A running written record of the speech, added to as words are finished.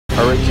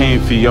Hurricane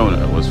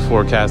Fiona was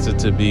forecasted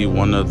to be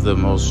one of the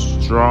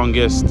most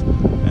strongest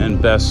and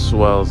best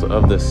swells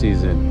of the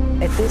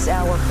season. At this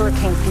hour,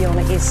 Hurricane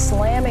Fiona is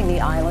slamming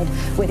the island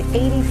with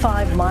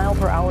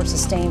 85-mile-per-hour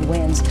sustained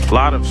winds. A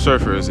lot of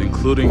surfers,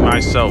 including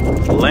myself,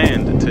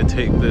 land to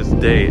take this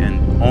day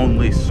and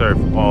only surf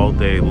all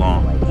day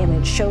long.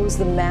 Image shows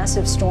the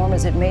massive storm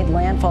as it made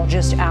landfall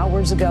just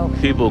hours ago.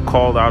 People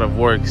called out of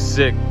work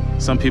sick.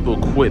 Some people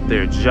quit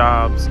their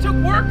jobs. Took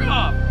work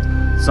off.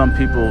 Some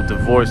people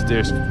divorced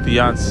their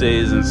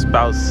fiancés and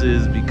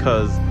spouses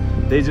because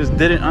they just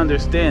didn't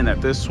understand that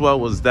this swell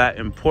was that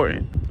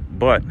important.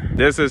 But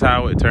this is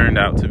how it turned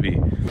out to be.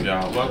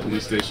 Y'all, welcome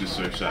to Station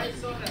Surf Shop.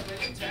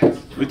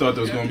 We thought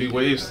there was gonna be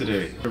waves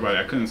today. Everybody,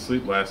 I couldn't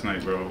sleep last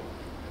night, bro,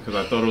 because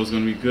I thought it was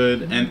gonna be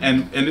good.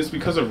 And it's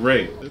because of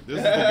Ray. This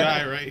is the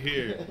guy right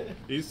here.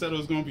 He said it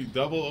was gonna be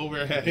double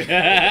overhead.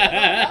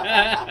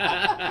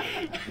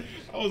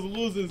 I was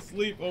losing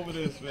sleep over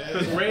this, man.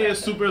 Because Ray is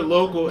super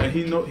local and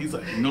he knows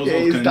those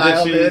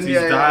conditions. He's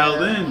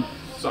dialed in.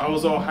 So I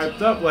was all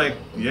hyped up, like,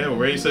 yeah,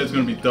 Ray said it's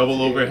gonna be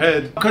double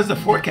overhead. Because the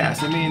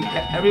forecast, I mean,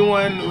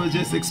 everyone was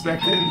just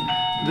expecting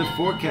the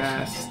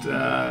forecast.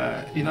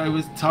 You know, I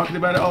was talking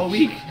about it all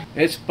week.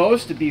 It's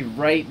supposed to be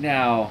right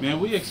now. Man,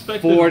 we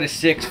expected 4 to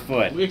 6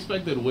 foot. We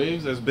expected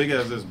waves as big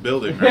as this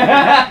building,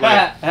 right?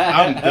 Like,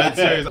 I'm dead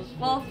serious.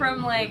 Well,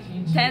 from like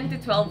 10 to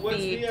 12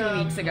 feet 2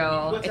 weeks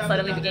ago, it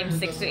suddenly became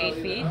 6 to 8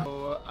 feet.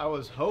 So I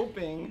was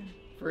hoping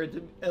for it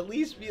to at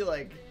least be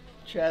like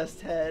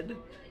chest, head,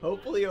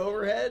 hopefully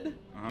overhead.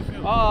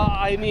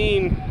 I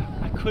mean,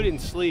 I couldn't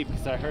sleep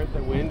because I heard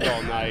the wind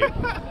all night.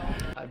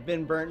 I've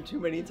been burnt too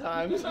many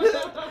times,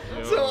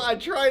 so I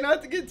try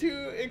not to get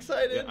too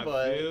excited, Yeah,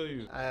 but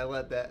I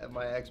let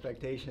my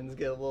expectations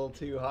get a little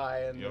too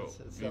high, and it's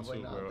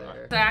definitely not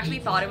there. So I actually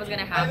thought it was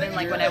gonna happen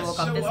like when I woke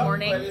up this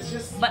morning,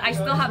 but I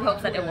still have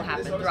hopes that it will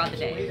happen throughout the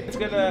day.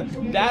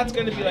 That's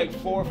gonna be like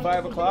 4 or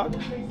 5 o'clock,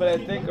 but I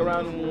think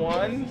around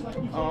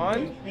 1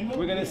 on,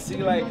 we're gonna see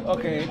like,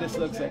 okay, this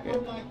looks like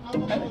it.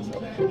 I think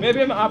so.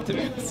 Maybe I'm an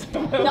optimist.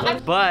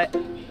 But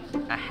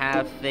I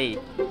have faith.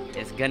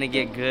 It's gonna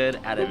get good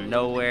out of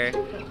nowhere.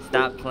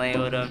 Stop playing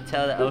with them.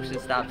 Tell the ocean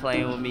stop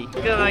playing with me.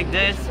 Feel like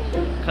this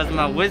because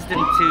my wisdom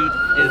tooth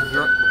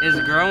is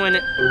growing.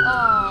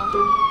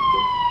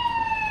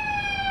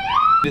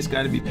 Just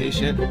gotta be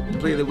patient,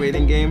 play the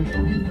waiting game.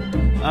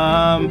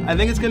 I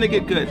think it's gonna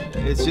get good.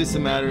 It's just a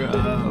matter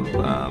of,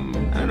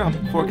 I don't know,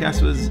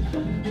 forecast was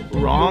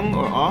wrong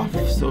or off,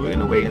 so we're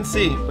gonna wait and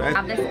see. I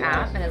have this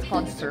app and it's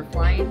called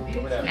Surfline,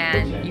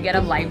 and you get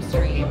a live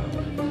stream.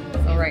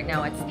 So right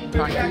now it's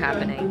not yet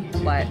happening,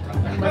 but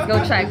let's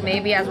go check.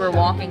 Maybe as we're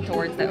walking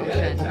towards the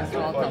ocean, this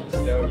will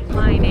come.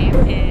 My name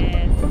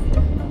is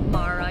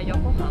Mara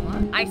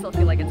Yokohama. I still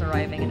feel like it's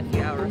arriving in a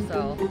few hours,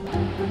 so.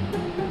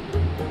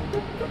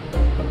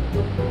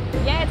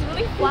 Yeah, it's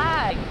really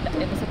flat.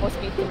 It was supposed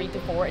to be 3 to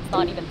 4. It's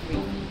not even 3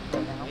 feet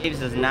right now.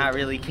 Waves is not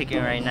really kicking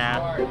right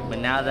now, but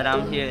now that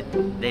I'm here,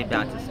 they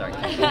about to start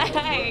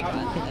kicking.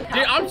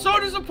 Dude, I'm so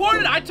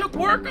disappointed. I took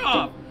work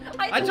off.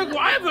 I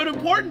have an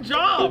important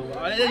job.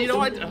 You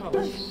know,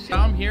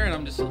 I'm here and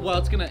I'm just, well,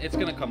 it's gonna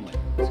come late.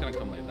 It's gonna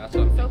come late. That's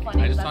what I'm thinking.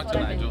 Funny. I just talked to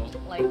Nigel.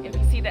 Like, if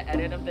you see the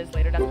edit of this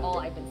later, that's all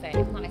I've been saying.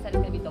 It's not, I said it's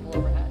gonna be double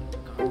overhead.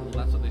 Well,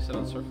 that's what they said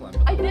on Surfline.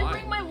 I didn't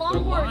bring my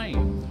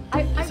longboard.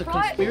 It's a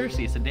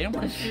conspiracy. It's a damn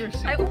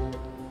conspiracy.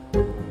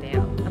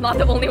 Damn, I'm not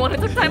the only one who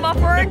took time off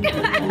work.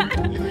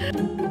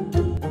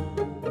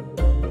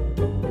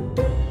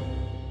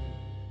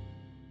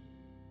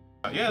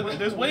 Yeah,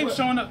 there's waves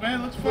showing up,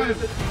 man. Looks fun.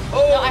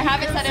 No, I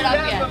haven't set it up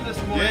yet.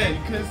 Yeah, you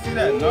couldn't see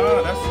that.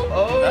 No,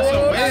 that's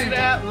a wave.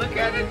 Snap. Look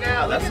at it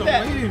now. That's Look a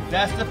at that. wave.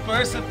 That's the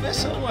first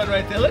official one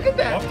right there. Look at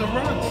that. Off the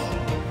runs.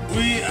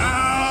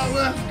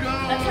 Let's go.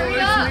 Let's hurry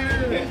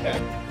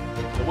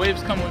up. The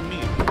waves come with me.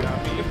 You know what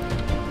I mean?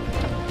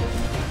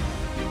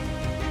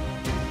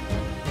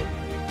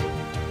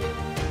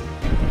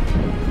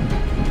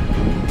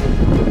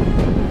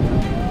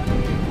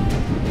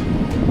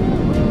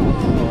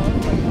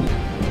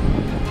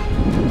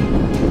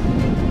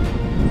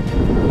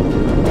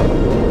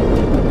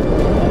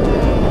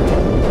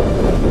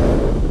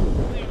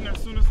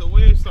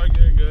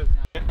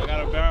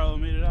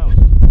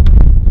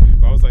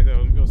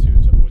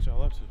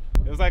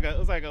 It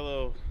was like a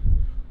little,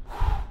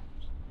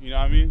 you know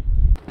what I mean?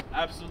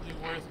 Absolutely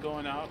worth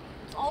going out.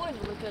 It's always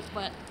worth it,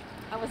 but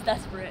I was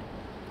desperate.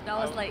 That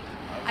was like,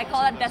 I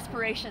call that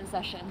desperation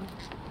session.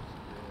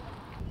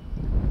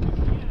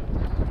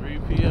 3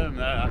 p.m.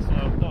 That's what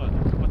I thought.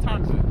 What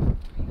time is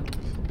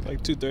it?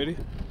 Like 2:30?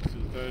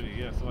 2:30,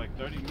 yeah, so like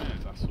 30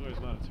 minutes. I swear it's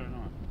about to turn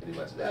on. Pretty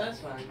much that. That's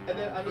fine. And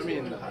then I'm just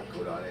putting the hot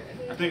coat on it.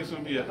 I think it's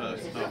going to be a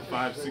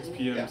 5, 6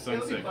 p.m.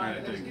 sunset kind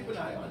of thing.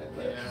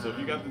 So if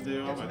you got the day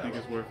off, I think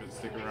it's worth it to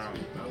stick around.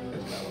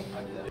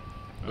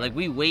 Like,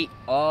 we wait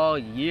all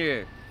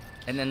year,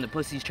 and then the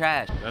pussy's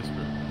trash. Desperate.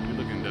 We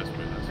looking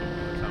desperate. That's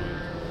how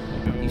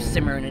it is. You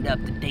simmering it up.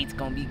 The date's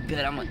gonna be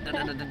good. I'm like,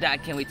 I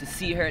can't wait to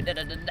see her.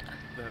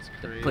 That's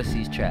crazy. The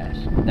pussy's trash.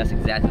 That's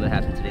exactly what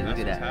happened today. Look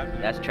at That's that.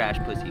 what's That's trash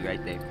pussy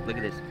right there. Look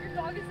at this. Your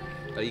dog is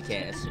so Oh, you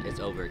can't. It's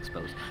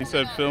overexposed. He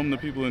said film the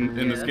people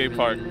in the skate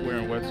park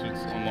wearing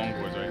wetsuits on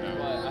longboards right now.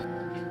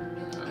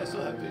 I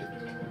still have faith.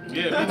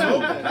 Yeah, me too.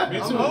 Me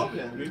too. I'm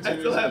hoping. Me too. I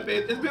still have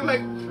faith. It's been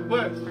like,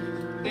 what,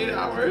 8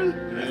 hours?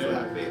 I still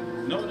have faith.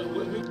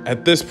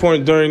 At this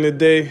point during the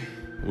day,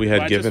 we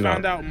had given up.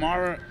 I just found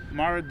out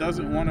Mara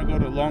doesn't want to go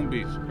to Long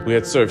Beach. We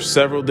had surfed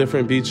several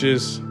different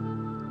beaches,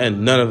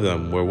 and none of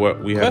them were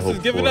what we had hoped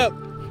He's giving for. up.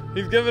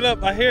 He's giving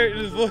up. I hear it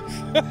in his voice.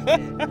 I got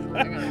a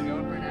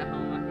girlfriend at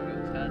home. I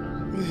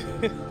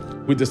can go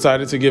tell. We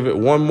decided to give it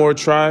one more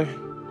try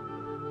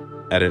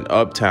at an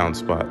uptown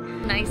spot.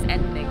 Nice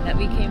ending that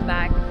we came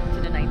back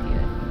to the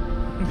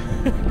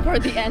 90th for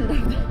the end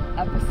of the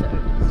episode.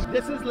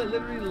 This is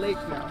literally lake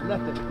now,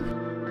 nothing.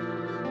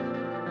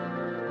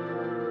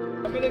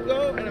 I'm gonna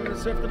go and I'm gonna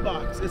surf the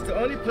box. It's the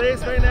only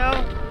place right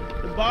now.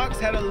 The box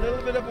had a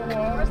little bit of a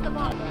wall. Where's the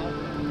box?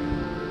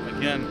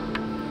 Again.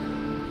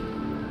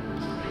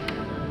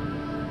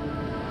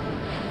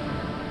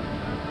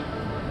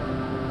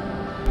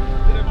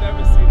 I've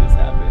never seen this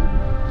happen.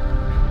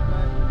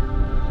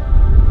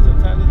 But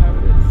sometimes that's how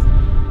it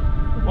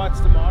is. Watch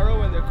tomorrow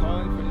when they're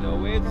calling for no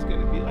waves, it's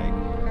gonna be like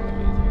amazing.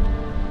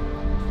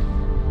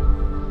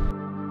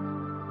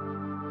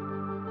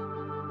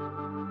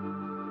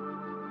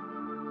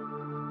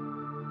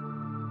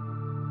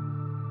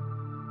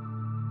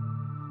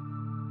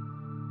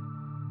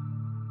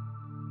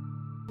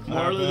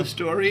 Moral of the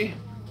story,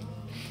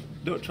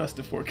 don't trust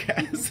the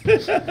forecast.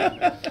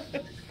 I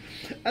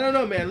don't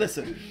know, man.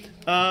 Listen,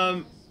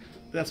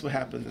 that's what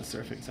happens in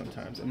surfing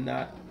sometimes.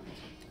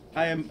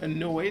 I am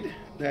annoyed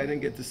that I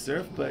didn't get to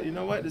surf, but you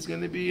know what? There's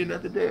going to be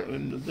another day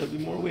and there'll be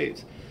more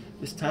waves.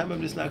 This time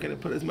I'm just not going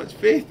to put as much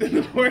faith in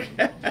the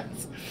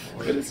forecast.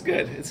 But it's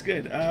good. It's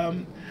good.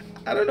 I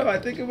don't know. I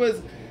think it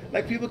was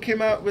like people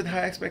came out with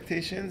high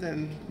expectations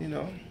and, you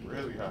know,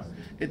 Really high.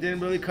 it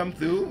didn't really come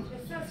through.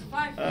 It says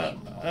 5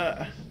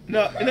 feet.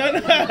 No.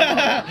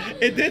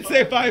 It did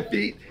say 5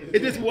 feet.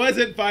 It just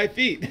wasn't 5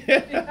 feet.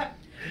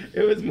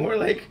 It was more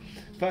like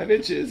 5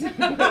 inches.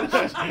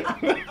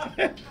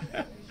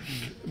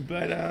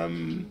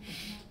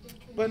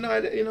 But no,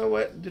 you know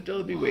what?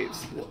 There'll be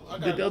waves.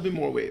 There'll be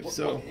more waves.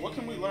 So what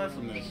can we learn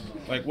from this?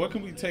 Like, what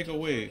can we take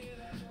away?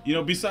 You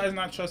know, besides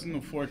not trusting the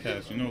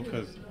forecast, you know,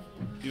 because,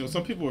 you know,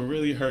 some people are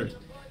really hurt.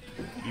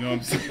 You know what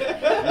I'm saying? You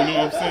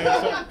know what I'm saying?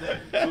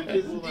 Some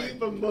people like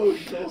Deep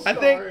emotional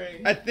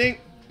I think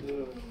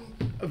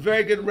a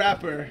very good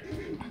rapper,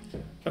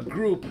 a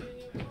group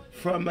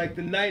from like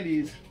the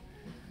 90s,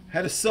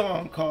 had a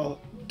song called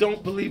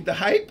 "Don't Believe the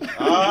Hype."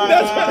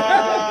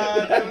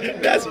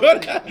 That's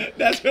what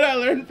I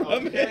learned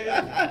from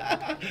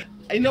it.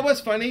 You know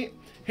what's funny?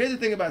 Here's the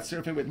thing about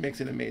surfing, what makes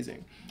it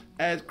amazing.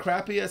 As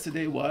crappy as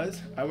today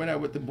was, I went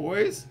out with the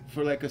boys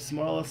for like a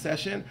small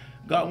session,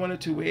 got 1 or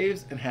 2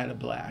 waves, and had a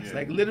blast. Yeah.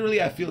 Like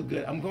literally, I feel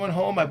good. I'm going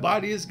home, my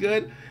body is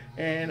good,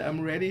 and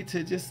I'm ready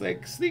to just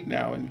like sleep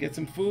now and get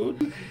some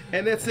food,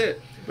 and that's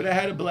it. But I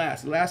had a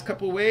blast. The last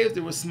couple waves,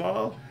 they were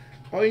small.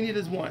 All you need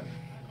is one.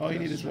 All you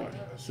need is one.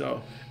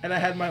 So, and I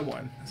had my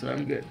one, so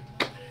I'm good.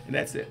 And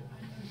that's it.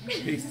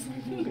 Peace.